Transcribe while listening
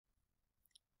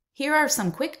Here are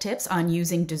some quick tips on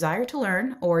using Desire to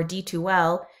Learn, or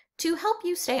D2L, to help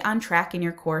you stay on track in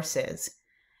your courses.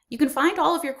 You can find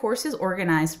all of your courses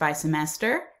organized by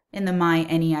semester in the My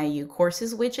NEIU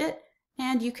Courses widget,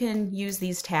 and you can use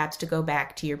these tabs to go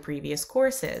back to your previous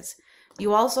courses.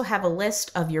 You also have a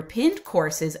list of your pinned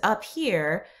courses up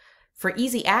here for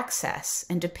easy access,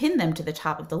 and to pin them to the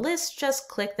top of the list, just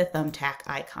click the thumbtack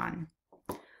icon.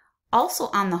 Also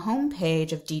on the home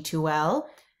page of D2L,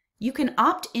 you can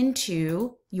opt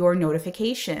into your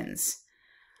notifications.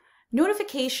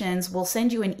 Notifications will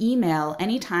send you an email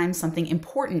anytime something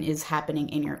important is happening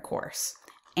in your course.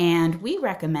 And we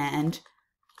recommend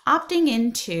opting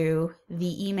into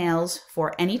the emails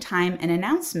for any time an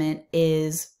announcement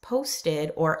is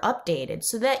posted or updated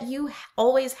so that you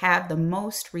always have the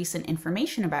most recent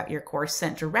information about your course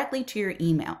sent directly to your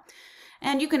email.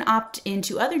 And you can opt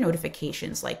into other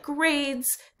notifications like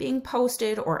grades being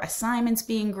posted or assignments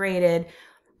being graded,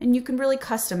 and you can really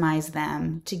customize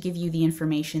them to give you the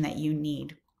information that you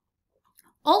need.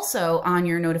 Also, on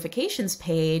your notifications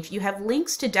page, you have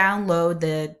links to download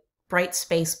the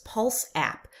Brightspace Pulse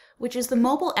app, which is the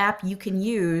mobile app you can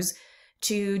use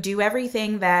to do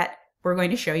everything that we're going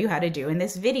to show you how to do in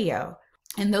this video.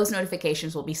 And those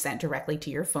notifications will be sent directly to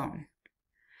your phone.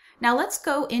 Now let's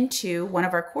go into one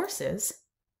of our courses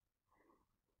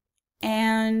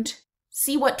and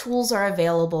see what tools are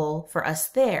available for us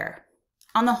there.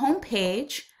 On the home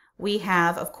page, we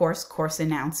have, of course, course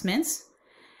announcements.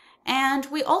 And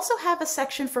we also have a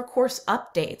section for course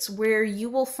updates where you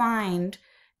will find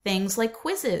things like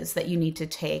quizzes that you need to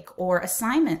take, or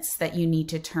assignments that you need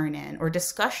to turn in, or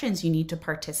discussions you need to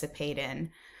participate in.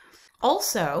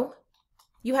 Also,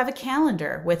 you have a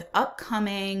calendar with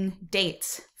upcoming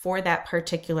dates for that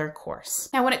particular course.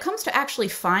 Now, when it comes to actually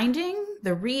finding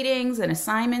the readings and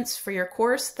assignments for your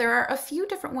course, there are a few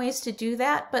different ways to do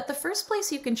that, but the first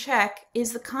place you can check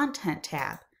is the Content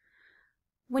tab.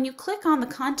 When you click on the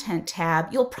Content tab,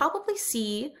 you'll probably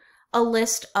see a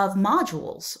list of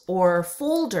modules or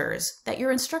folders that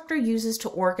your instructor uses to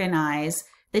organize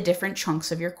the different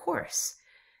chunks of your course.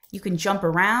 You can jump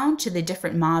around to the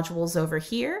different modules over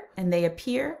here, and they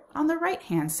appear on the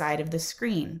right-hand side of the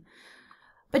screen.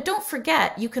 But don't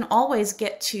forget, you can always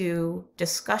get to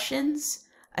discussions,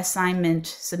 assignment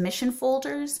submission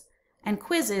folders, and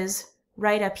quizzes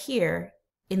right up here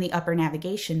in the upper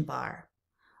navigation bar.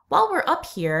 While we're up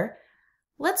here,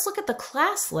 let's look at the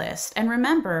class list and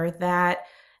remember that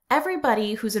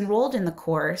everybody who's enrolled in the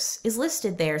course is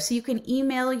listed there, so you can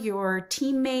email your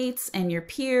teammates and your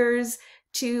peers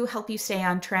to help you stay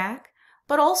on track.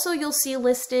 But also you'll see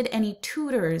listed any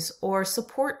tutors or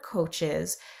support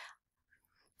coaches.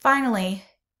 Finally,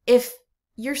 if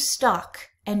you're stuck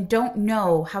and don't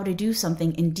know how to do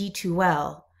something in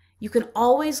D2L, you can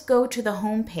always go to the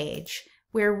home page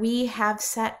where we have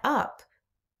set up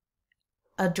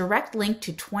a direct link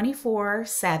to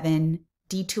 24/7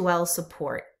 D2L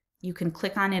support. You can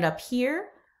click on it up here,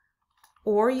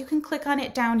 or you can click on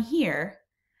it down here,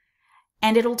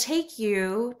 and it'll take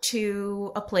you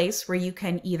to a place where you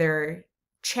can either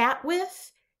chat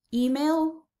with,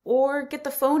 email, or get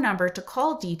the phone number to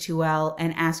call D2L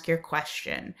and ask your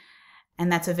question.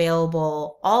 And that's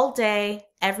available all day,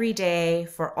 every day,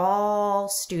 for all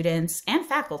students and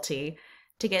faculty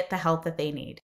to get the help that they need.